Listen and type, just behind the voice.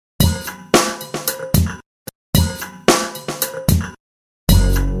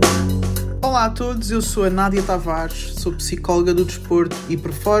Olá a todos, eu sou a Nádia Tavares, sou psicóloga do desporto e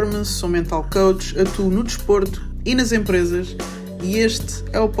performance, sou mental coach, atuo no desporto e nas empresas e este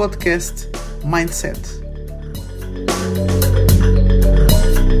é o podcast Mindset.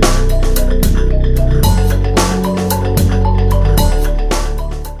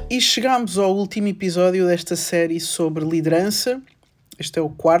 E chegamos ao último episódio desta série sobre liderança. Este é o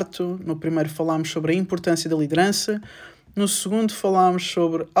quarto. No primeiro falámos sobre a importância da liderança. No segundo falámos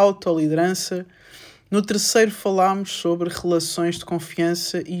sobre autoliderança. No terceiro falámos sobre relações de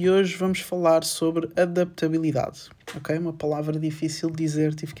confiança. E hoje vamos falar sobre adaptabilidade. Ok? Uma palavra difícil de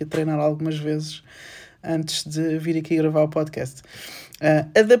dizer. Tive que treinar algumas vezes antes de vir aqui gravar o podcast.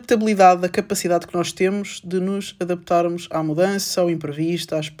 Adaptabilidade, a capacidade que nós temos de nos adaptarmos à mudança, ao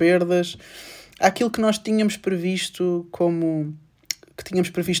imprevisto, às perdas, àquilo que nós tínhamos previsto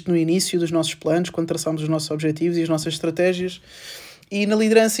no início dos nossos planos, quando traçámos os nossos objetivos e as nossas estratégias. E na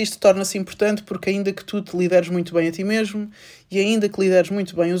liderança isto torna-se importante porque ainda que tu te lideres muito bem a ti mesmo e ainda que lideres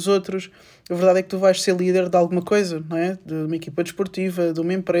muito bem os outros, a verdade é que tu vais ser líder de alguma coisa, não é? De uma equipa desportiva, de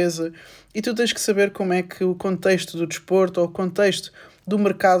uma empresa, e tu tens que saber como é que o contexto do desporto ou o contexto do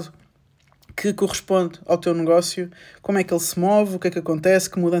mercado que corresponde ao teu negócio, como é que ele se move, o que é que acontece,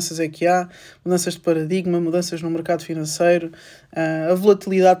 que mudanças é que há, mudanças de paradigma, mudanças no mercado financeiro. A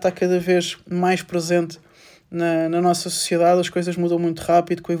volatilidade está cada vez mais presente na nossa sociedade, as coisas mudam muito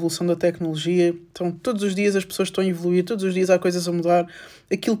rápido com a evolução da tecnologia. Então, todos os dias as pessoas estão a evoluir, todos os dias há coisas a mudar.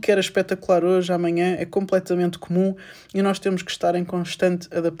 Aquilo que era espetacular hoje, amanhã, é completamente comum e nós temos que estar em constante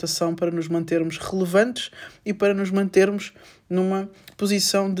adaptação para nos mantermos relevantes e para nos mantermos numa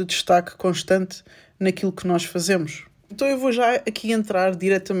posição de destaque constante naquilo que nós fazemos. Então eu vou já aqui entrar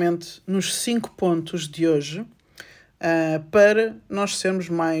diretamente nos 5 pontos de hoje, para nós sermos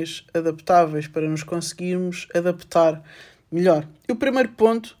mais adaptáveis, para nos conseguirmos adaptar melhor. E o primeiro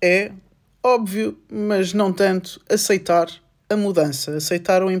ponto é, óbvio, mas não tanto, aceitar a mudança,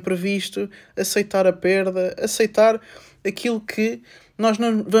 aceitar o imprevisto, aceitar a perda, aceitar aquilo que nós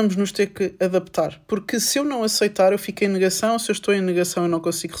não vamos nos ter que adaptar. Porque se eu não aceitar, eu fico em negação. Se eu estou em negação, eu não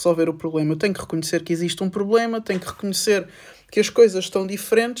consigo resolver o problema. Eu tenho que reconhecer que existe um problema, tenho que reconhecer que as coisas estão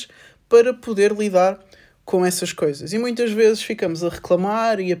diferentes para poder lidar com essas coisas. E muitas vezes ficamos a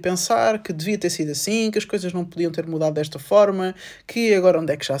reclamar e a pensar que devia ter sido assim, que as coisas não podiam ter mudado desta forma, que agora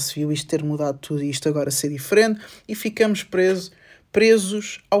onde é que já se viu isto ter mudado tudo e isto agora ser diferente, e ficamos presos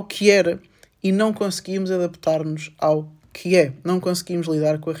ao que era e não conseguimos adaptar-nos ao que é. Não conseguimos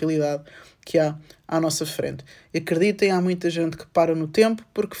lidar com a realidade que há à nossa frente. E acreditem, há muita gente que para no tempo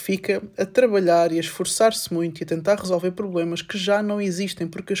porque fica a trabalhar e a esforçar-se muito e a tentar resolver problemas que já não existem,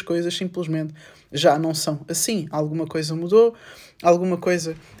 porque as coisas simplesmente já não são assim. Alguma coisa mudou, alguma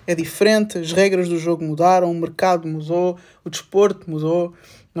coisa é diferente, as regras do jogo mudaram, o mercado mudou, o desporto mudou.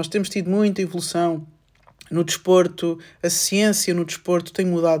 Nós temos tido muita evolução no desporto, a ciência no desporto tem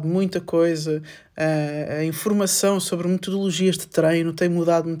mudado muita coisa, a informação sobre metodologias de treino tem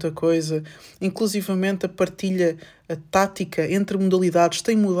mudado muita coisa, inclusivamente a partilha, a tática entre modalidades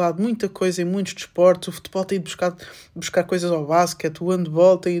tem mudado muita coisa em muitos desportos. O futebol tem ido buscar coisas ao basquete, o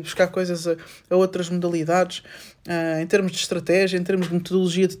handball tem ido buscar coisas a outras modalidades, em termos de estratégia, em termos de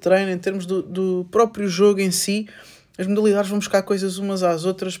metodologia de treino, em termos do próprio jogo em si. As modalidades vão buscar coisas umas às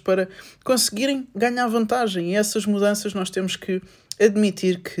outras para conseguirem ganhar vantagem. E essas mudanças nós temos que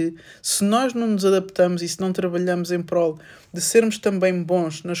admitir que se nós não nos adaptamos e se não trabalhamos em prol de sermos também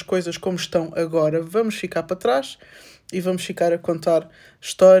bons nas coisas como estão agora, vamos ficar para trás e vamos ficar a contar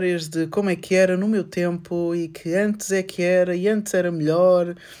histórias de como é que era no meu tempo e que antes é que era e antes era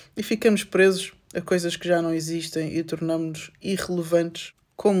melhor, e ficamos presos a coisas que já não existem e tornamos-nos irrelevantes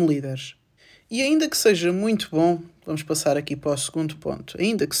como líderes. E ainda que seja muito bom, vamos passar aqui para o segundo ponto,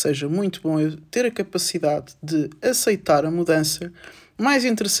 ainda que seja muito bom eu ter a capacidade de aceitar a mudança, mais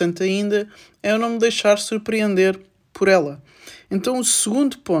interessante ainda é eu não me deixar surpreender por ela. Então o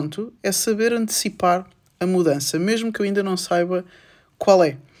segundo ponto é saber antecipar a mudança, mesmo que eu ainda não saiba qual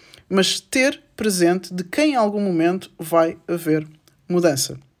é, mas ter presente de que em algum momento vai haver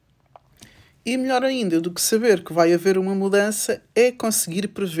mudança. E melhor ainda do que saber que vai haver uma mudança é conseguir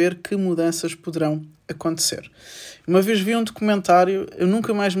prever que mudanças poderão acontecer. Uma vez vi um documentário, eu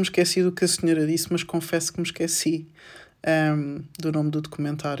nunca mais me esqueci do que a senhora disse, mas confesso que me esqueci do nome do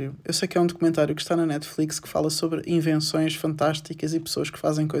documentário. Eu sei que é um documentário que está na Netflix que fala sobre invenções fantásticas e pessoas que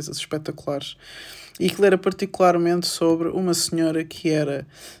fazem coisas espetaculares. E que era particularmente sobre uma senhora que era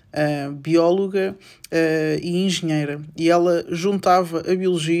bióloga e engenheira. E ela juntava a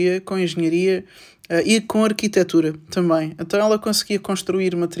biologia com a engenharia e com a arquitetura também. Então ela conseguia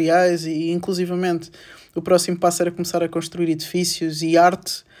construir materiais e inclusivamente o próximo passo era começar a construir edifícios e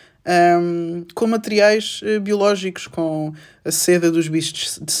arte com materiais biológicos, com a seda dos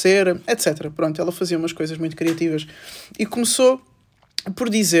bichos de cera, etc. Pronto, ela fazia umas coisas muito criativas. E começou por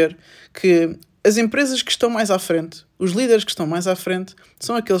dizer que as empresas que estão mais à frente, os líderes que estão mais à frente,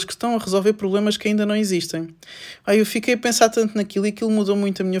 são aqueles que estão a resolver problemas que ainda não existem. Aí eu fiquei a pensar tanto naquilo e aquilo mudou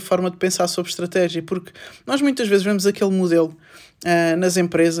muito a minha forma de pensar sobre estratégia, porque nós muitas vezes vemos aquele modelo nas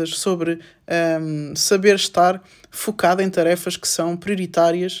empresas sobre saber estar focado em tarefas que são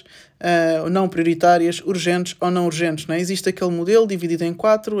prioritárias, não prioritárias, urgentes ou não urgentes. Não é? Existe aquele modelo dividido em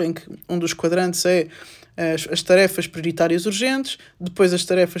 4, em que um dos quadrantes é as tarefas prioritárias urgentes, depois as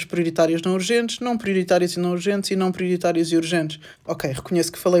tarefas prioritárias não urgentes, não prioritárias e não urgentes e não prioritárias e urgentes. Ok,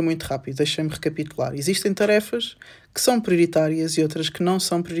 reconheço que falei muito rápido, deixem-me recapitular. Existem tarefas que são prioritárias e outras que não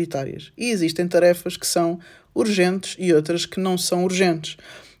são prioritárias. E existem tarefas que são urgentes e outras que não são urgentes.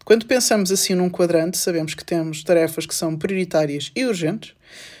 Quando pensamos assim num quadrante, sabemos que temos tarefas que são prioritárias e urgentes,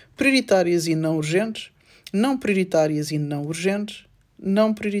 prioritárias e não urgentes, não prioritárias e não urgentes,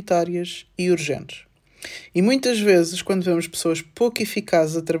 não prioritárias e urgentes. E muitas vezes, quando vemos pessoas pouco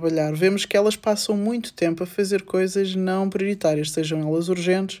eficazes a trabalhar, vemos que elas passam muito tempo a fazer coisas não prioritárias, sejam elas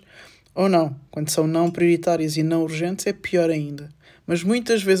urgentes ou não. Quando são não prioritárias e não urgentes, é pior ainda. Mas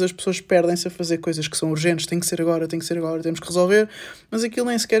muitas vezes as pessoas perdem-se a fazer coisas que são urgentes, tem que ser agora, temos que resolver, mas aquilo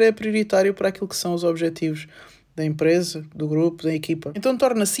nem sequer é prioritário para aquilo que são os objetivos da empresa, do grupo, da equipa. Então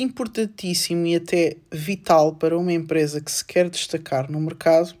torna-se importantíssimo e até vital para uma empresa que se quer destacar no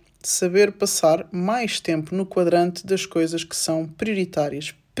mercado saber passar mais tempo no quadrante das coisas que são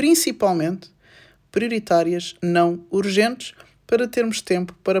prioritárias, principalmente prioritárias não urgentes, para termos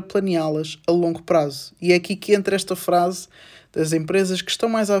tempo para planeá-las a longo prazo. E é aqui que entra esta frase das empresas que estão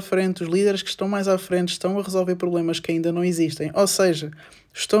mais à frente, os líderes que estão mais à frente, estão a resolver problemas que ainda não existem. Ou seja,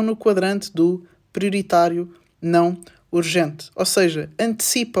 estão no quadrante do prioritário não urgente. Ou seja,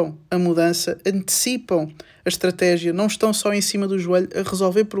 antecipam a mudança, antecipam a estratégia, não estão só em cima do joelho a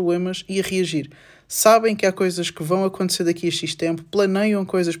resolver problemas e a reagir. Sabem que há coisas que vão acontecer daqui a X tempo, planeiam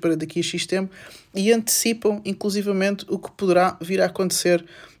coisas para daqui a X tempo e antecipam, inclusivamente, o que poderá vir a acontecer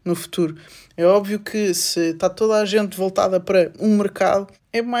no futuro. É óbvio que se está toda a gente voltada para um mercado,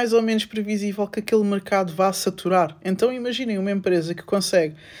 é mais ou menos previsível que aquele mercado vá saturar. Então imaginem uma empresa que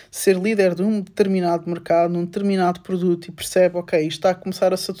consegue ser líder de um determinado mercado, num determinado produto e percebe, ok, isto está a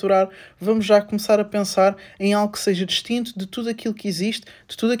começar a saturar, vamos já começar a pensar em algo que seja distinto de tudo aquilo que existe,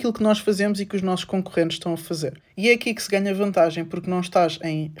 de tudo aquilo que nós fazemos e que os nossos concorrentes estão a fazer. E é aqui que se ganha vantagem, porque não estás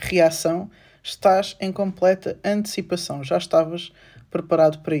em reação, estás em completa antecipação. Já estavas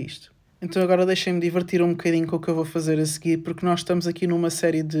preparado para isto. Então agora deixem-me divertir um bocadinho com o que eu vou fazer a seguir, porque nós estamos aqui numa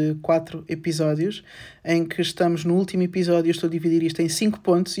série de 4 episódios, em que estamos no último episódio, eu estou a dividir isto em 5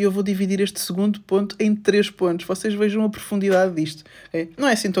 pontos, e eu vou dividir este segundo ponto em 3 pontos. Vocês vejam a profundidade disto. Okay? Não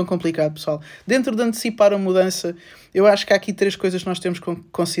é assim tão complicado, pessoal. Dentro de antecipar a mudança, eu acho que há aqui 3 coisas que nós temos que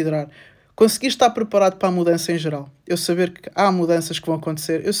considerar. Conseguir estar preparado para a mudança em geral. Eu saber que há mudanças que vão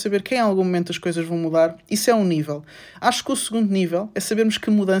acontecer. Eu saber que em algum momento as coisas vão mudar. Isso é um nível. Acho que o segundo nível é sabermos que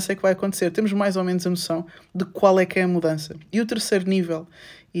mudança é que vai acontecer. Temos mais ou menos a noção de qual é que é a mudança. E o terceiro nível,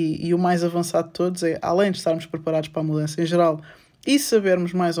 e o mais avançado de todos, é, além de estarmos preparados para a mudança em geral e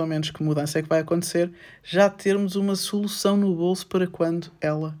sabermos mais ou menos que mudança é que vai acontecer, já termos uma solução no bolso para quando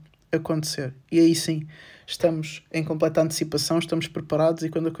ela acontecer. E aí sim, estamos em completa antecipação, estamos preparados e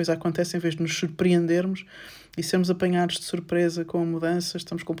quando a coisa acontece, em vez de nos surpreendermos e sermos apanhados de surpresa com a mudança,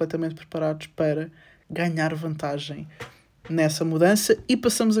 estamos completamente preparados para ganhar vantagem nessa mudança. E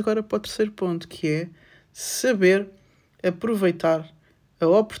passamos agora para o terceiro ponto, que é saber aproveitar a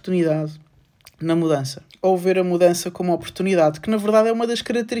oportunidade na mudança. Ou ver a mudança como oportunidade, que na verdade é uma das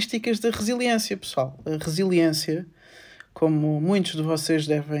características da resiliência, pessoal. A resiliência, como muitos de vocês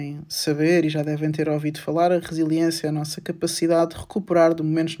devem saber e já devem ter ouvido falar, a resiliência é a nossa capacidade de recuperar de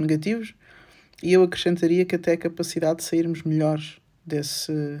momentos negativos e eu acrescentaria que até a capacidade de sairmos melhores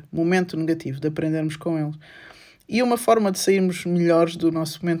desse momento negativo, de aprendermos com ele. E uma forma de sairmos melhores do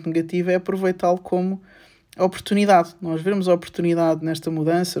nosso momento negativo é aproveitá-lo como oportunidade. Nós vemos a oportunidade nesta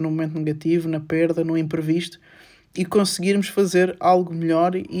mudança, no momento negativo, na perda, no imprevisto, e conseguirmos fazer algo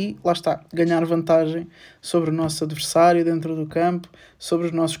melhor e, lá está, ganhar vantagem sobre o nosso adversário dentro do campo, sobre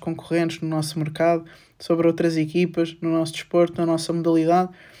os nossos concorrentes no nosso mercado, sobre outras equipas, no nosso desporto, na nossa modalidade,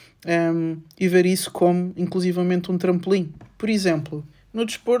 e ver isso como, inclusivamente, um trampolim. Por exemplo, no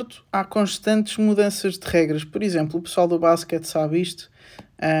desporto há constantes mudanças de regras. Por exemplo, o pessoal do basquete sabe isto,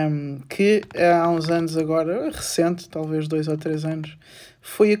 que há uns anos agora, recente, talvez 2 ou 3 anos,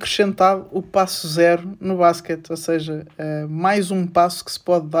 foi acrescentado o passo zero no basquete, ou seja, mais um passo que se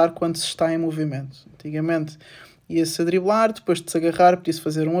pode dar quando se está em movimento. Antigamente ia-se a driblar, depois de se agarrar, podia-se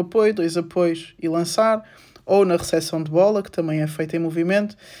fazer um apoio, 2 apoios e lançar, ou na recepção de bola, que também é feita em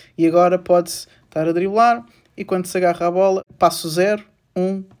movimento, e agora pode-se estar a driblar, e quando se agarra a bola, passo 0,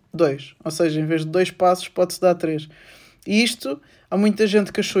 1, 2. Ou seja, em vez de 2 passos, pode-se dar 3. E isto, há muita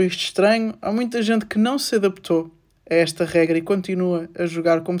gente que achou isto estranho, há muita gente que não se adaptou a esta regra e continua a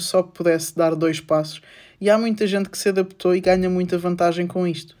jogar como se só pudesse dar 2 passos. E há muita gente que se adaptou e ganha muita vantagem com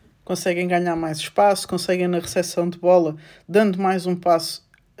isto. Conseguem ganhar mais espaço, conseguem na recepção de bola, dando mais um passo,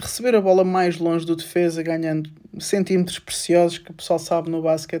 receber a bola mais longe do defesa, ganhando centímetros preciosos, que o pessoal sabe no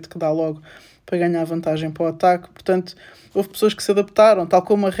basquete que dá logo para ganhar vantagem para o ataque. Portanto, houve pessoas que se adaptaram, tal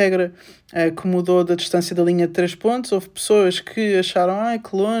como a regra que mudou da distância da linha de 3 pontos, houve pessoas que acharam,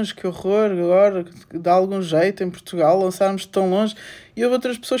 que longe, que horror, agora dá algum jeito em Portugal lançarmos tão longe, e houve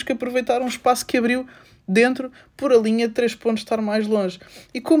outras pessoas que aproveitaram o espaço que abriu dentro por a linha de 3 pontos estar mais longe.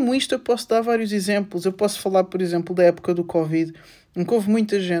 E como isto eu posso dar vários exemplos. Eu posso falar, por exemplo, da época do Covid, em que houve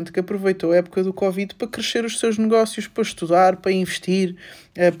muita gente que aproveitou a época do Covid para crescer os seus negócios, para estudar, para investir,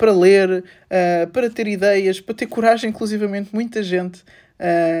 para ler, para ter ideias, para ter coragem. Inclusivamente muita gente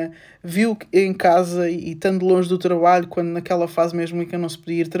viu em casa e estando longe do trabalho, quando naquela fase mesmo em que não se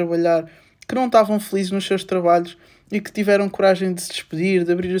podia ir trabalhar, que não estavam felizes nos seus trabalhos e que tiveram coragem de se despedir,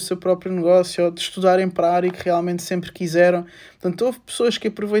 de abrir o seu próprio negócio ou de estudarem para a área que realmente sempre quiseram. Portanto, houve pessoas que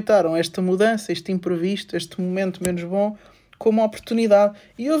aproveitaram esta mudança, este imprevisto, este momento menos bom, como uma oportunidade.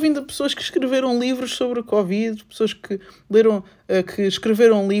 E houve ainda pessoas que escreveram livros sobre a Covid, pessoas que leram, que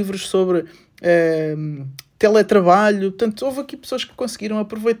escreveram livros sobre teletrabalho. Portanto, houve aqui pessoas que conseguiram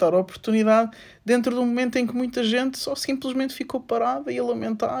aproveitar a oportunidade dentro de um momento em que muita gente só simplesmente ficou parada e a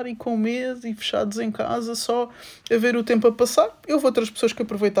lamentar e com medo e fechados em casa, só a ver o tempo a passar. E houve outras pessoas que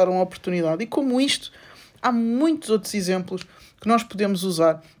aproveitaram a oportunidade. E como isto, há muitos outros exemplos que nós podemos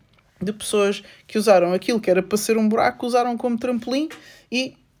usar de pessoas que usaram aquilo que era para ser um buraco, usaram como trampolim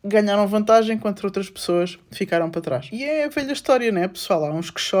e ganharam vantagem, enquanto outras pessoas ficaram para trás. E é a velha história, não é, pessoal? Há uns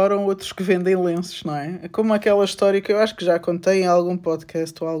que choram, outros que vendem lenços, não é? É como aquela história que eu acho que já contei em algum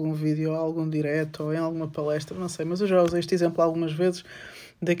podcast, ou algum vídeo, ou algum direto, ou em alguma palestra, não sei, mas eu já usei este exemplo algumas vezes,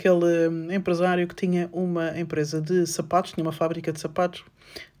 daquele empresário que tinha uma empresa de sapatos, tinha uma fábrica de sapatos,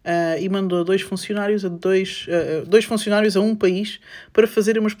 e mandou dois funcionários a um país para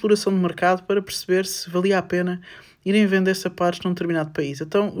fazer uma exploração de mercado para perceber se valia a pena irem vender sapatos num determinado país.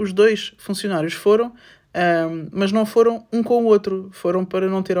 Então os 2 funcionários foram, mas não foram um com o outro, foram para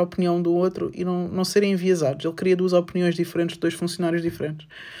não ter a opinião do outro e não serem enviesados. Ele queria 2 opiniões diferentes, 2 funcionários diferentes.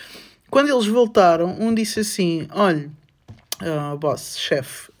 Quando eles voltaram, um disse assim: olha, boss,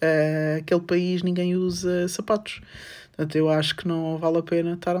 chefe, aquele país ninguém usa sapatos. Portanto, eu acho que não vale a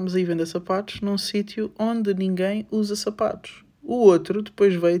pena estarmos aí a vender sapatos num sítio onde ninguém usa sapatos. O outro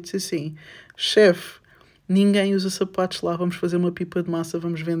depois veio e disse assim: chefe, ninguém usa sapatos lá, vamos fazer uma pipa de massa,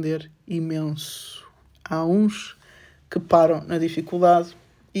 vamos vender imenso. Há uns que param na dificuldade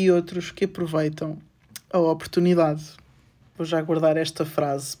e outros que aproveitam a oportunidade. Vou já guardar esta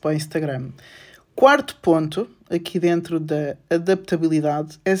frase para o Instagram. Quarto ponto, aqui dentro da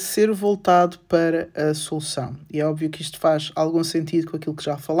adaptabilidade, é ser voltado para a solução. E é óbvio que isto faz algum sentido com aquilo que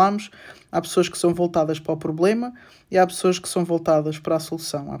já falámos. Há pessoas que são voltadas para o problema e há pessoas que são voltadas para a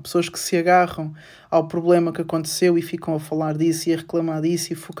solução. Há pessoas que se agarram ao problema que aconteceu e ficam a falar disso e a reclamar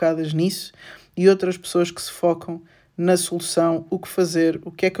disso e focadas nisso. E outras pessoas que se focam na solução, o que fazer, o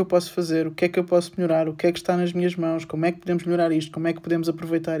que é que eu posso fazer, o que é que eu posso melhorar, o que é que está nas minhas mãos, como é que podemos melhorar isto, como é que podemos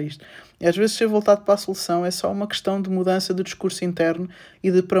aproveitar isto. E às vezes ser voltado para a solução é só uma questão de mudança do discurso interno e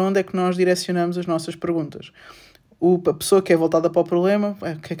de para onde é que nós direcionamos as nossas perguntas. A pessoa que é voltada para o problema,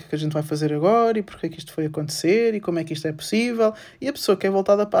 o que é que a gente vai fazer agora e porque é que isto foi acontecer e como é que isto é possível. E a pessoa que é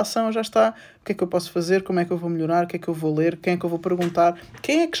voltada para a ação já está: o que é que eu posso fazer, como é que eu vou melhorar, o que é que eu vou ler, quem é que eu vou perguntar,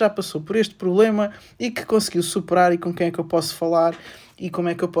 quem é que já passou por este problema e que conseguiu superar e com quem é que eu posso falar e como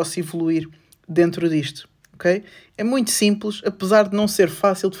é que eu posso evoluir dentro disto. Okay? É muito simples, apesar de não ser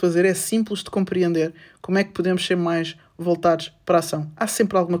fácil de fazer, é simples de compreender como é que podemos ser mais voltados para a ação. Há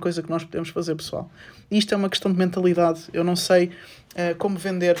sempre alguma coisa que nós podemos fazer, pessoal. E isto é uma questão de mentalidade. Eu não sei como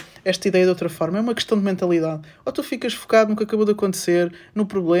vender esta ideia de outra forma. É uma questão de mentalidade. Ou tu ficas focado no que acabou de acontecer, no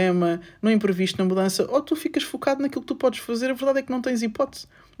problema, no imprevisto, na mudança, ou tu ficas focado naquilo que tu podes fazer. A verdade é que não tens hipótese.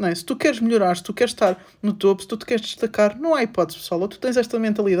 Não é? Se tu queres melhorar, se tu queres estar no topo, se tu te queres destacar, não há hipótese, pessoal. Ou tu tens esta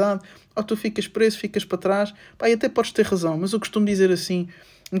mentalidade, ou tu ficas preso, ficas para trás. E até podes ter razão, mas eu costumo dizer assim,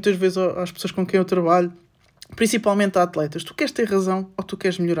 muitas vezes às pessoas com quem eu trabalho, principalmente a atletas: tu queres ter razão ou tu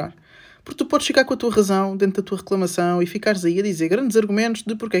queres melhorar? Porque tu podes ficar com a tua razão dentro da tua reclamação e ficares aí a dizer grandes argumentos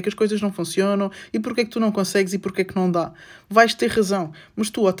de porque é que as coisas não funcionam e porque é que tu não consegues e porque é que não dá. Vais ter razão, mas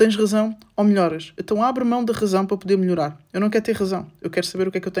tu ou tens razão ou melhoras. Então abre mão da razão para poder melhorar. Eu não quero ter razão, eu quero saber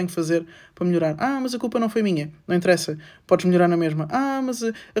o que é que eu tenho que fazer para melhorar. Mas a culpa não foi minha. Não interessa, podes melhorar na mesma. Mas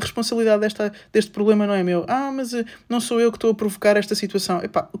a responsabilidade deste problema não é meu. Mas não sou eu que estou a provocar esta situação.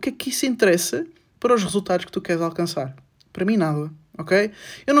 O que é que isso interessa para os resultados que tu queres alcançar? Para mim nada, ok?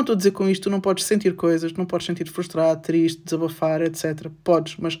 Eu não estou a dizer com isto, tu não podes sentir coisas, não podes sentir frustrado, triste, desabafar, etc.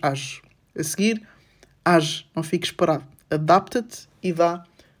 Podes, mas age. A seguir, age, não fiques parado. Adapta-te e dá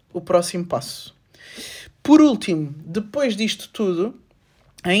o próximo passo. Por último, depois disto tudo,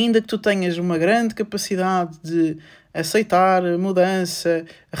 ainda que tu tenhas uma grande capacidade de aceitar a mudança,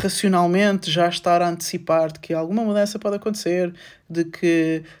 racionalmente já estar a antecipar de que alguma mudança pode acontecer, de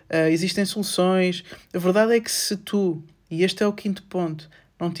que existem soluções, a verdade é que se tu, e este é o quinto ponto,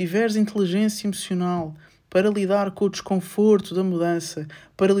 não tiveres inteligência emocional para lidar com o desconforto da mudança,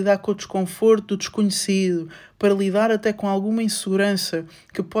 para lidar com o desconforto do desconhecido, para lidar até com alguma insegurança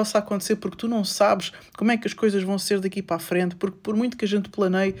que possa acontecer porque tu não sabes como é que as coisas vão ser daqui para a frente, porque por muito que a gente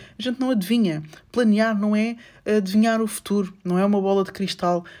planeie, a gente não adivinha. Planear não é adivinhar o futuro, não é uma bola de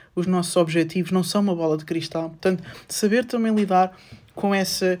cristal. Os nossos objetivos não são uma bola de cristal. Portanto, saber também lidar com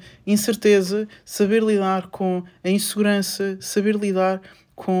essa incerteza, saber lidar com a insegurança, saber lidar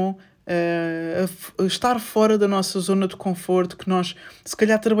com estar fora da nossa zona de conforto, que nós se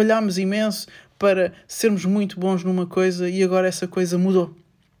calhar trabalhámos imenso para sermos muito bons numa coisa e agora essa coisa mudou.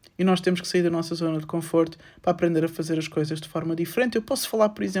 E nós temos que sair da nossa zona de conforto para aprender a fazer as coisas de forma diferente. Eu posso falar,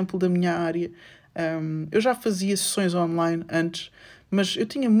 por exemplo, da minha área. Eu já fazia sessões online antes, mas eu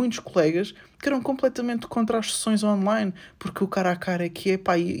tinha muitos colegas que eram completamente contra as sessões online, porque o cara a cara é que é,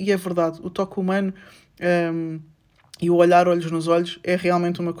 e é verdade, o toque humano e o olhar olhos nos olhos é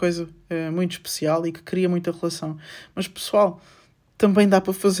realmente uma coisa muito especial e que cria muita relação. Mas, pessoal, também dá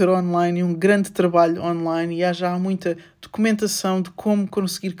para fazer online um grande trabalho online e já há muita documentação de como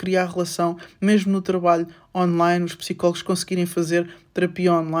conseguir criar relação, mesmo no trabalho online, os psicólogos conseguirem fazer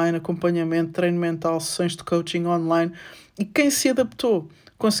terapia online, acompanhamento, treino mental, sessões de coaching online. E quem se adaptou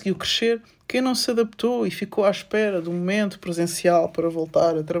conseguiu crescer. Quem não se adaptou e ficou à espera do momento presencial para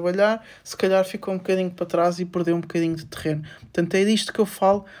voltar a trabalhar, se calhar ficou um bocadinho para trás e perdeu um bocadinho de terreno. Portanto, é disto que eu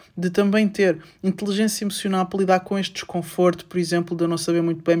falo, de também ter inteligência emocional para lidar com este desconforto, por exemplo, de eu não saber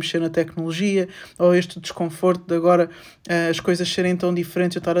muito bem mexer na tecnologia, ou este desconforto de agora as coisas serem tão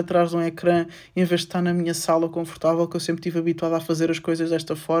diferentes, eu estar atrás de um ecrã, em vez de estar na minha sala confortável, que eu sempre estive habituado a fazer as coisas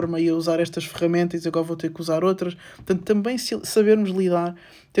desta forma e a usar estas ferramentas e agora vou ter que usar outras. Portanto, também sabermos lidar,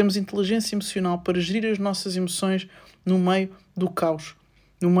 temos inteligência emocional para gerir as nossas emoções no meio do caos,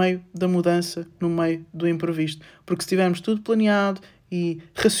 no meio da mudança, no meio do imprevisto. Porque se tivermos tudo planeado e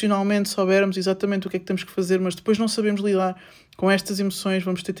racionalmente soubermos exatamente o que é que temos que fazer, mas depois não sabemos lidar com estas emoções,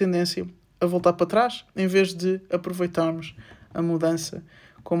 vamos ter tendência a voltar para trás, em vez de aproveitarmos a mudança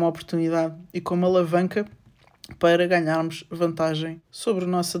como oportunidade e como alavanca para ganharmos vantagem sobre o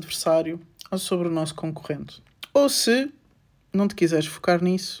nosso adversário ou sobre o nosso concorrente. Ou se não te quiseres focar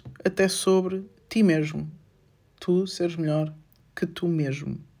nisso, até sobre ti mesmo. Tu seres melhor que tu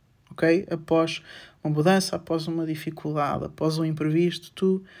mesmo, ok? Após uma mudança, após uma dificuldade, após um imprevisto,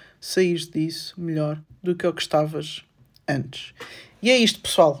 tu saís disso melhor do que o que estavas antes. E é isto,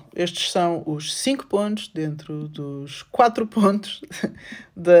 pessoal. Estes são os 5 pontos dentro dos 4 pontos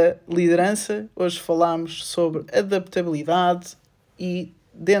da liderança. Hoje falámos sobre adaptabilidade e,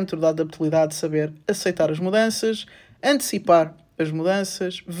 dentro da adaptabilidade, saber aceitar as mudanças, antecipar as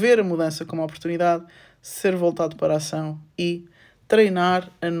mudanças, ver a mudança como oportunidade, ser voltado para a ação e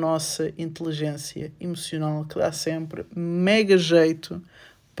treinar a nossa inteligência emocional, que dá sempre mega jeito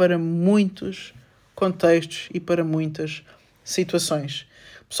para muitos contextos e para muitas situações.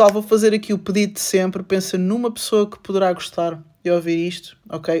 Pessoal, vou fazer aqui o pedido de sempre. Pensa numa pessoa que poderá gostar de ouvir isto,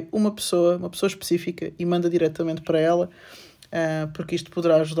 ok? Uma pessoa específica e manda diretamente para ela, porque isto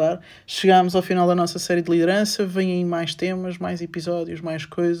poderá ajudar. Chegámos ao final da nossa série de liderança, vêm aí mais temas, mais episódios, mais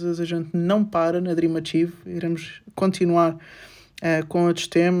coisas, a gente não para na Dream Achieve, iremos continuar com outros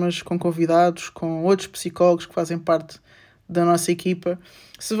temas, com convidados, com outros psicólogos que fazem parte da nossa equipa.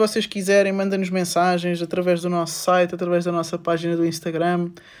 Se vocês quiserem, mandem-nos mensagens através do nosso site, através da nossa página do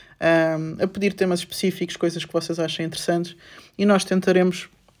Instagram, a pedir temas específicos, coisas que vocês achem interessantes, e nós tentaremos,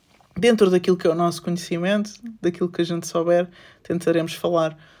 dentro daquilo que é o nosso conhecimento, daquilo que a gente souber, tentaremos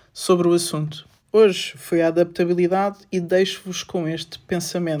falar sobre o assunto. Hoje foi a adaptabilidade e deixo-vos com este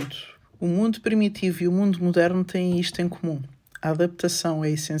pensamento. O mundo primitivo e o mundo moderno têm isto em comum. A adaptação é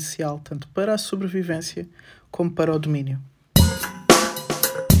essencial tanto para a sobrevivência como para o domínio.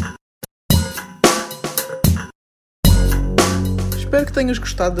 espero que tenhas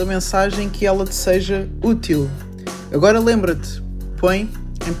gostado da mensagem, que ela te seja útil. Agora lembra-te, põe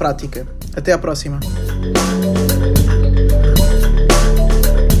em prática. Até à próxima.